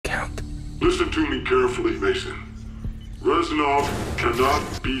Listen to me carefully, Mason. Reznov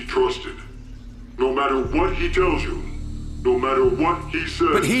cannot be trusted. No matter what he tells you, no matter what he says...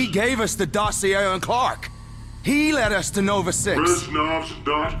 But he gave us the dossier on Clark. He led us to Nova 6. Reznov's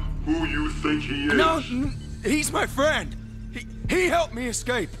not who you think he is. No, he's my friend. He helped me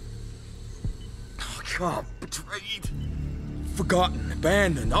escape. Oh, God, betrayed. Forgotten,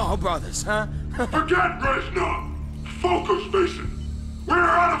 abandoned, all brothers, huh? Forget Reznov! Focus, Mason! We're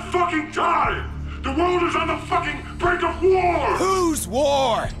out of fucking time! The world is on the fucking brink of war! Whose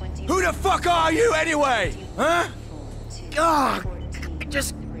war? Who the fuck are you anyway? Huh? God, I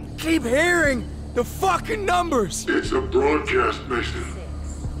just keep hearing the fucking numbers! It's a broadcast, Mason.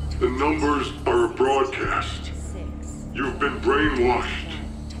 The numbers are a broadcast. You've been brainwashed.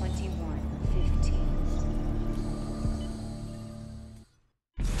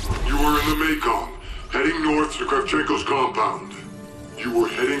 You were in the Mekong, heading north to Kravchenko's compound. You were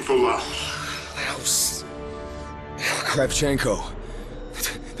heading for Laos. Laos. Kravchenko.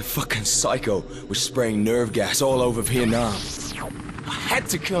 The fucking psycho was spraying nerve gas all over Vietnam. I had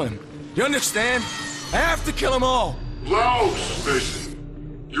to kill him. You understand? I have to kill them all. Laos,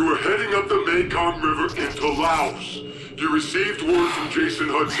 Mason. You were heading up the Mekong River into Laos. You received word from Jason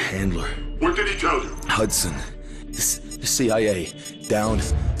Hudson. Handler. What did he tell you? Hudson. The CIA downed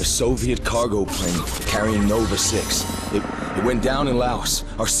a Soviet cargo plane carrying Nova 6. It went down in Laos.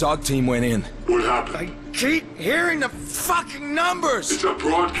 Our SOG team went in. What happened? I keep hearing the fucking numbers! It's a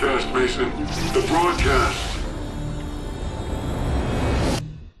broadcast, Mason. The broadcast.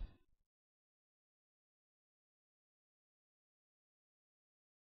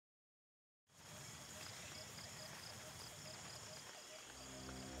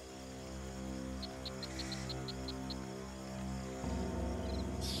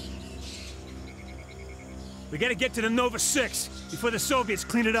 We gotta get to the Nova 6 before the Soviets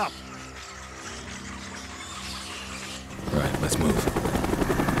clean it up. All right, let's move.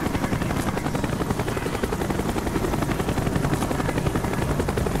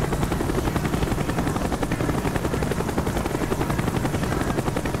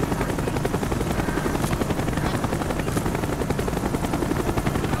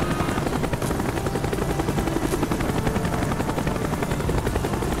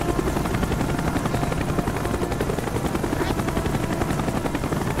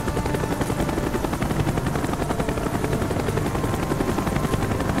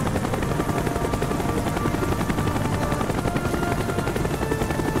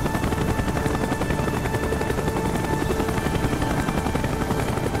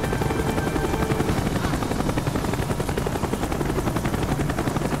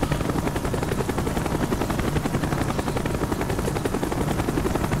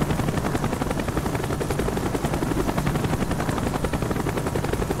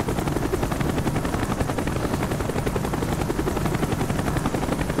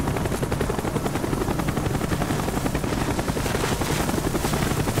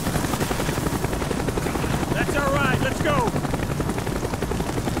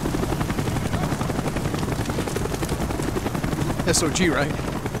 SOG, right?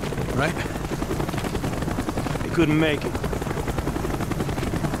 Right? They couldn't make it.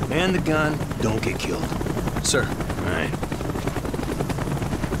 Man the gun, don't get killed. Sir. All right.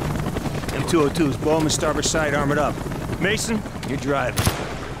 M202's Bowman starboard side armored up. Mason, you're driving.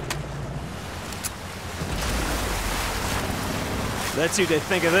 Let's see what they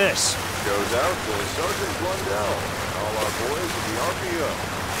think of this. Goes out to Sergeant Blundell. All our boys at the RPO.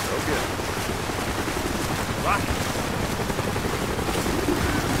 Go get it. Rock it.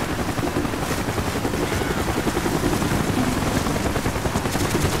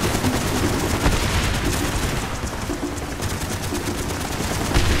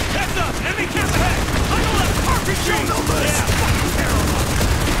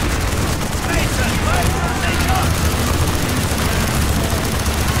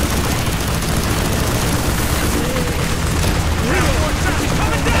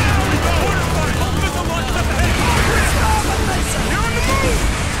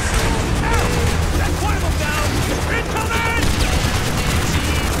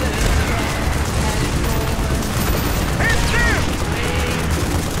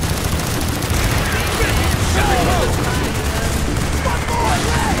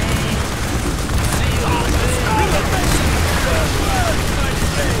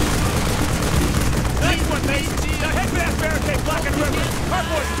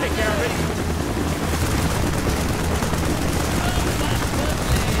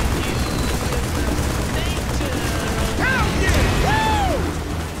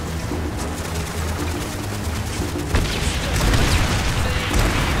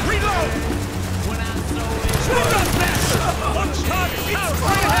 Reload!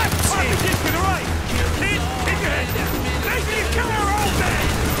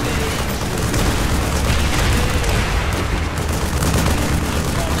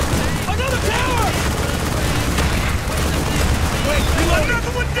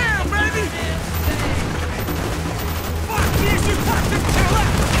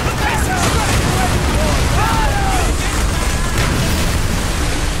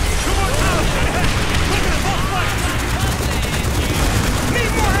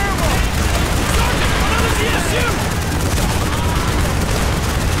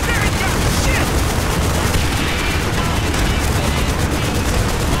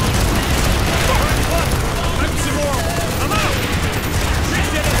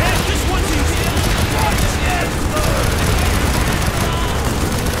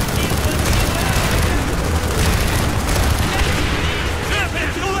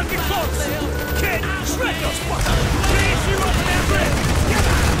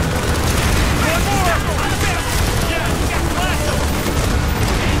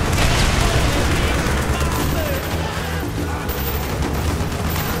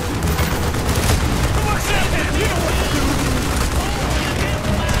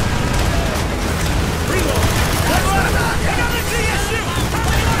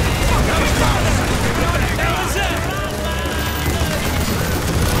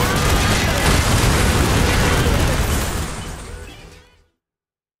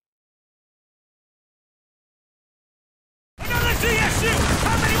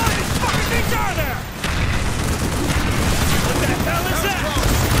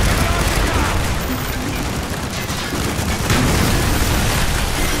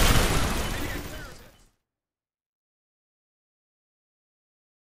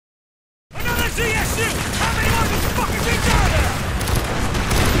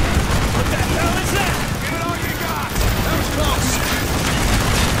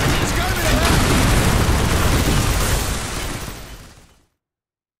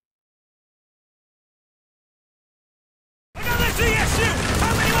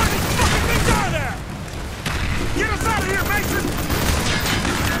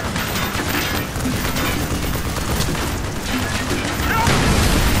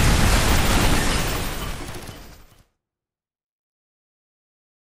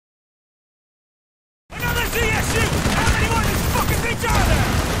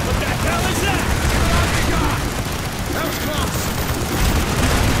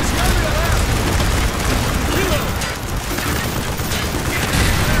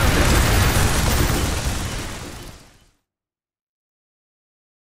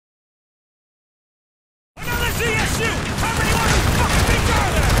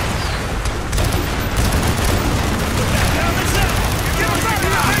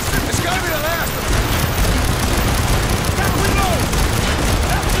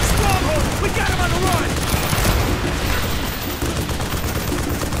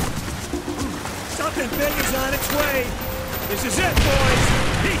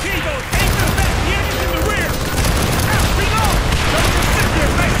 PT, those ain't the back, the enemy's in the rear! Out, reload! Don't just sit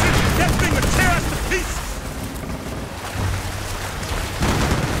there, Mason! That thing would tear us to pieces!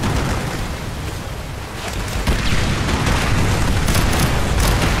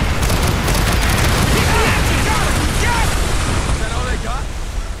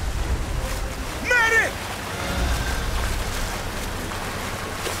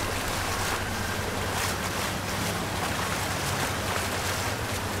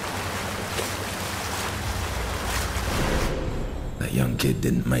 That young kid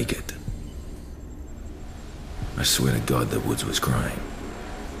didn't make it. I swear to God that Woods was crying.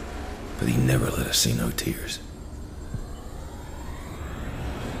 But he never let us see no tears.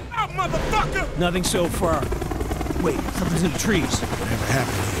 Out, motherfucker! Nothing so far. Wait, something's in the trees. Whatever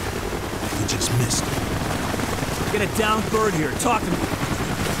happened here, we just missed it. Get a downed bird here. Talk to me.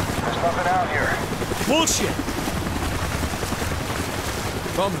 There's nothing out here. Bullshit!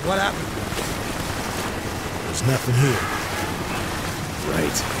 Bowman, what happened? There's nothing here.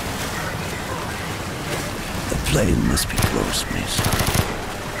 Right. The plane must be close, Mason.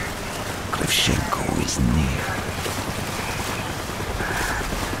 Kravchenko is near.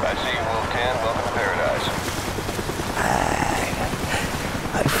 I see you, Wolf 10. Welcome to paradise.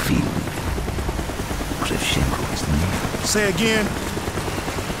 I feel it. Kravchenko is near. Say again.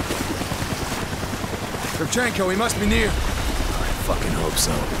 Kravchenko, he must be near. I fucking hope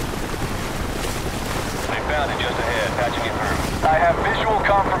so. They found it just ahead, patching you through. I have visual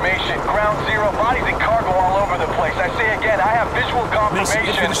confirmation. Ground zero, bodies and cargo all over the place. I say again, I have visual confirmation.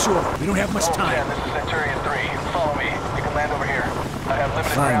 Mason, get to the shore. We don't have much time. 10, this is Centurion 3. Follow me. You can land over here. I have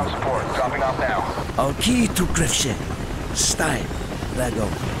limited ground support. Dropping off now. Our key to Kravchenko. Stein. Rago.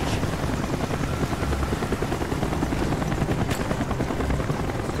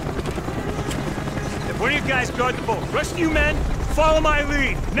 If one of you guys guard the boat, rest of you men, follow my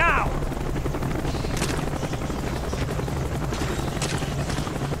lead, now!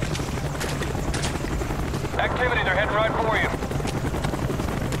 Activity, they're heading right for you.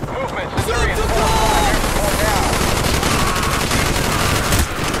 Movement, Centurion 4, here's the point now.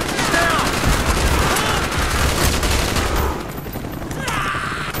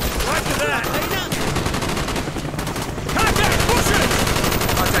 Right to that! Contact, push it!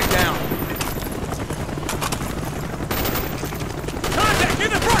 Contact down. Contact in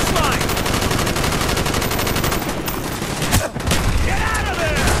the brush line! Get out of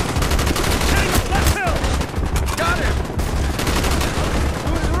there! Tango, left hill! Got him!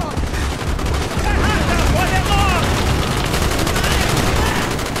 That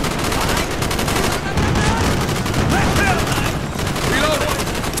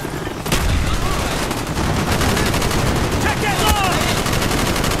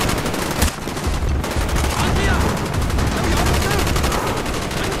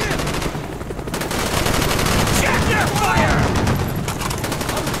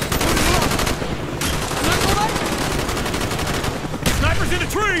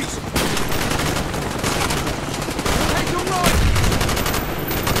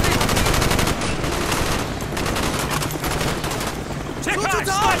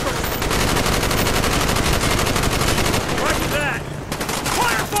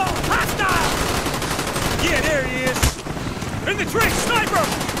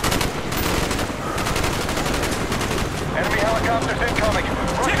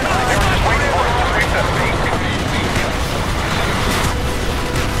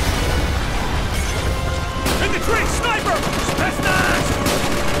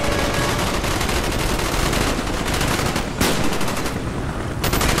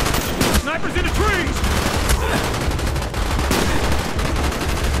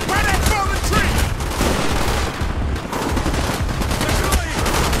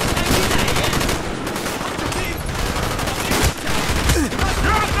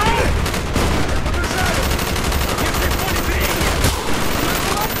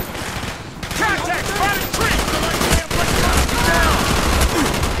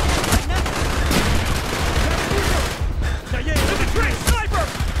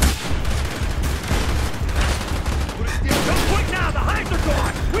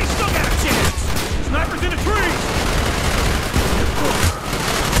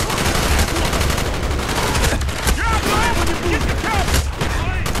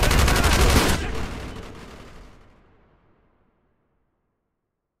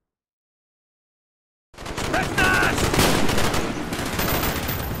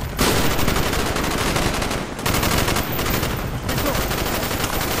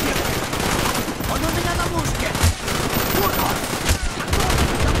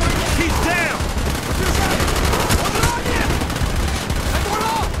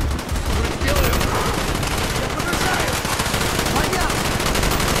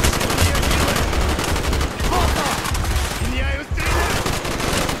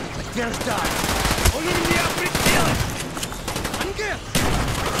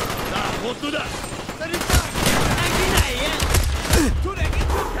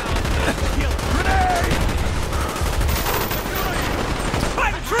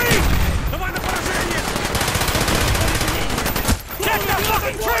By the trees! Давай на поражение! Check the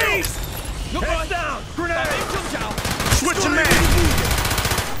fucking trees! Heads down! Grenade! Switch your man!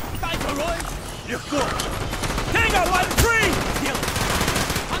 Легко! Tango by the tree!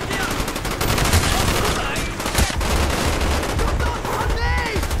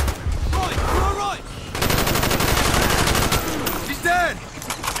 He's dead!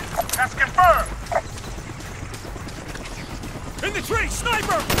 That's confirmed! In the tree!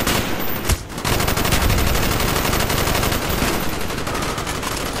 Sniper!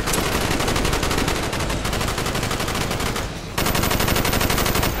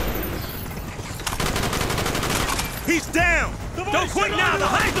 He's down! Don't quit now! The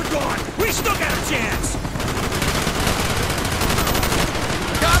hides are gone! We still got a chance!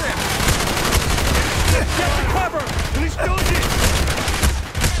 Got him! Get the cover! Уничтожить!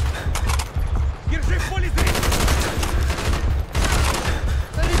 Держи в поле зрения!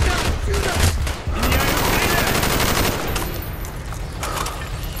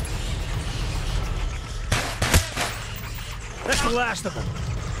 That's the last of them.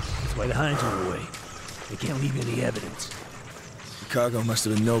 That's why the Hinds went away. They can't leave any evidence. The cargo must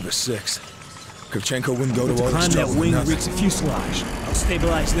have been Nova 6. Kravchenko wouldn't go to all this Climb that trouble for wing nothing. reeks a fuselage. I'll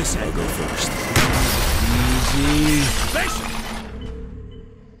stabilize this end. I'll go first. Easy. Mason!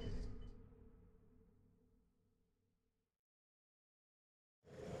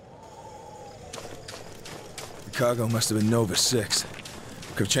 The cargo must have been Nova 6.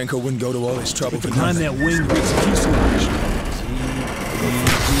 Kravchenko wouldn't go to all this trouble for Climb nothing. that wing reeks a fuselage.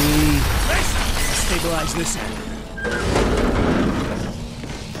 Easy. I'll stabilize this end.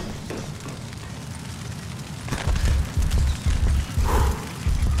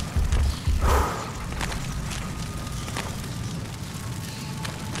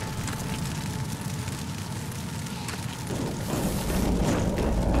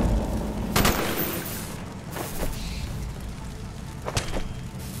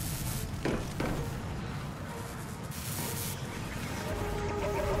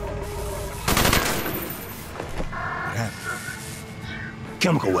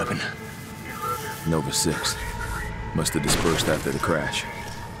 Chemical weapon. Nova 6. Must have dispersed after the crash.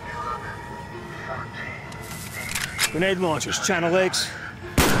 Grenade launchers, Channel Lakes.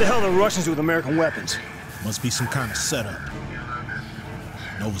 What the hell are the Russians do with American weapons? Must be some kind of setup.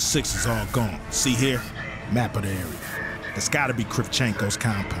 Nova 6 is all gone. See here? Map of the area. That's gotta be Kravchenko's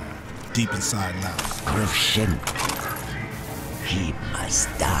compound. Deep inside Laos. Kravchenko. He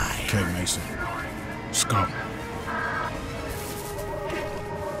must die. Okay, Mason. Let's go.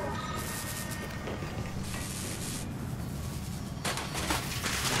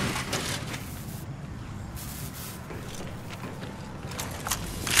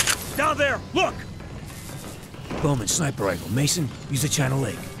 Down there, look! Bowman sniper rifle. Mason, use the Channel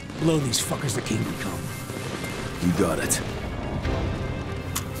Lake. Blow these fuckers the king would come. You got it.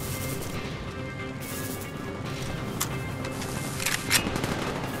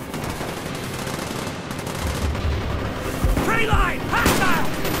 Tree line! Hostile!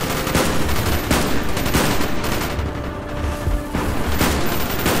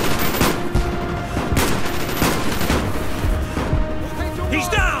 He's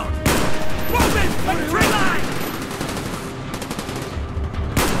down! Moving! On the tree line!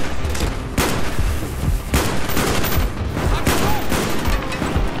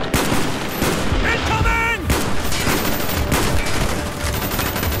 Incoming!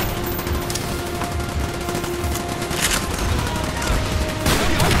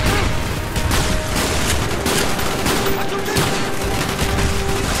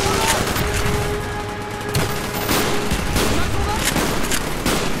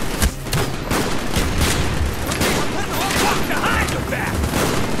 Fuck, the hides are back!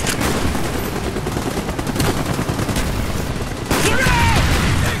 Look out!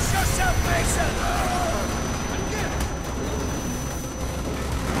 Fix yourself, Mason!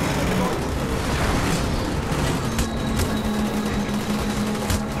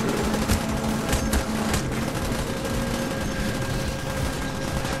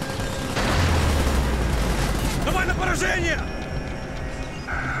 Давай на поражение!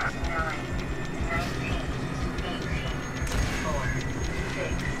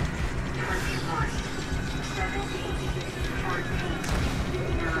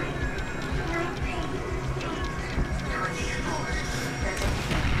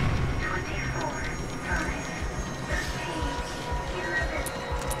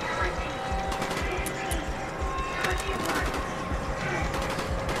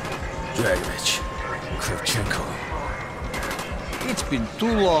 Dragovich. Kravchenko. It's been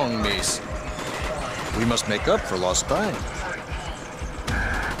too long, Mace. We must make up for lost time.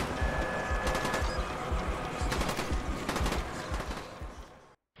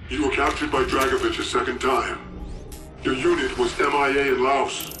 You were captured by Dragovich a second time. Your unit was MIA in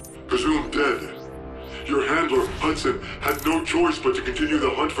Laos, presumed dead. Your handler, Hudson, had no choice but to continue the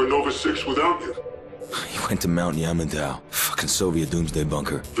hunt for Nova 6 without you. He went to Mount Yamantau. Fucking Soviet doomsday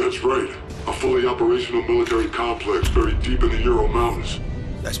bunker. That's right. A fully operational military complex buried deep in the Ural Mountains.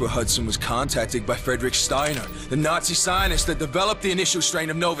 That's where Hudson was contacted by Frederick Steiner, the Nazi scientist that developed the initial strain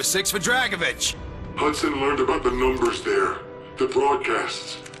of Nova 6 for Dragovich. Hudson learned about the numbers there, the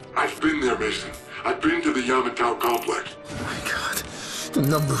broadcasts. I've been there, Mason. I've been to the Yamantau complex. Oh my God, the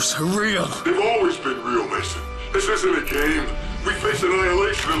numbers are real. They've always been real, Mason. This isn't a game. We face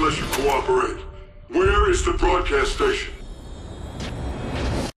annihilation unless you cooperate. Where is the broadcast station?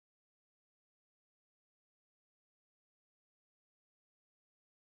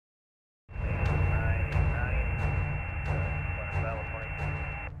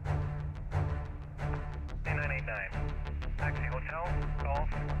 Taxi Hotel.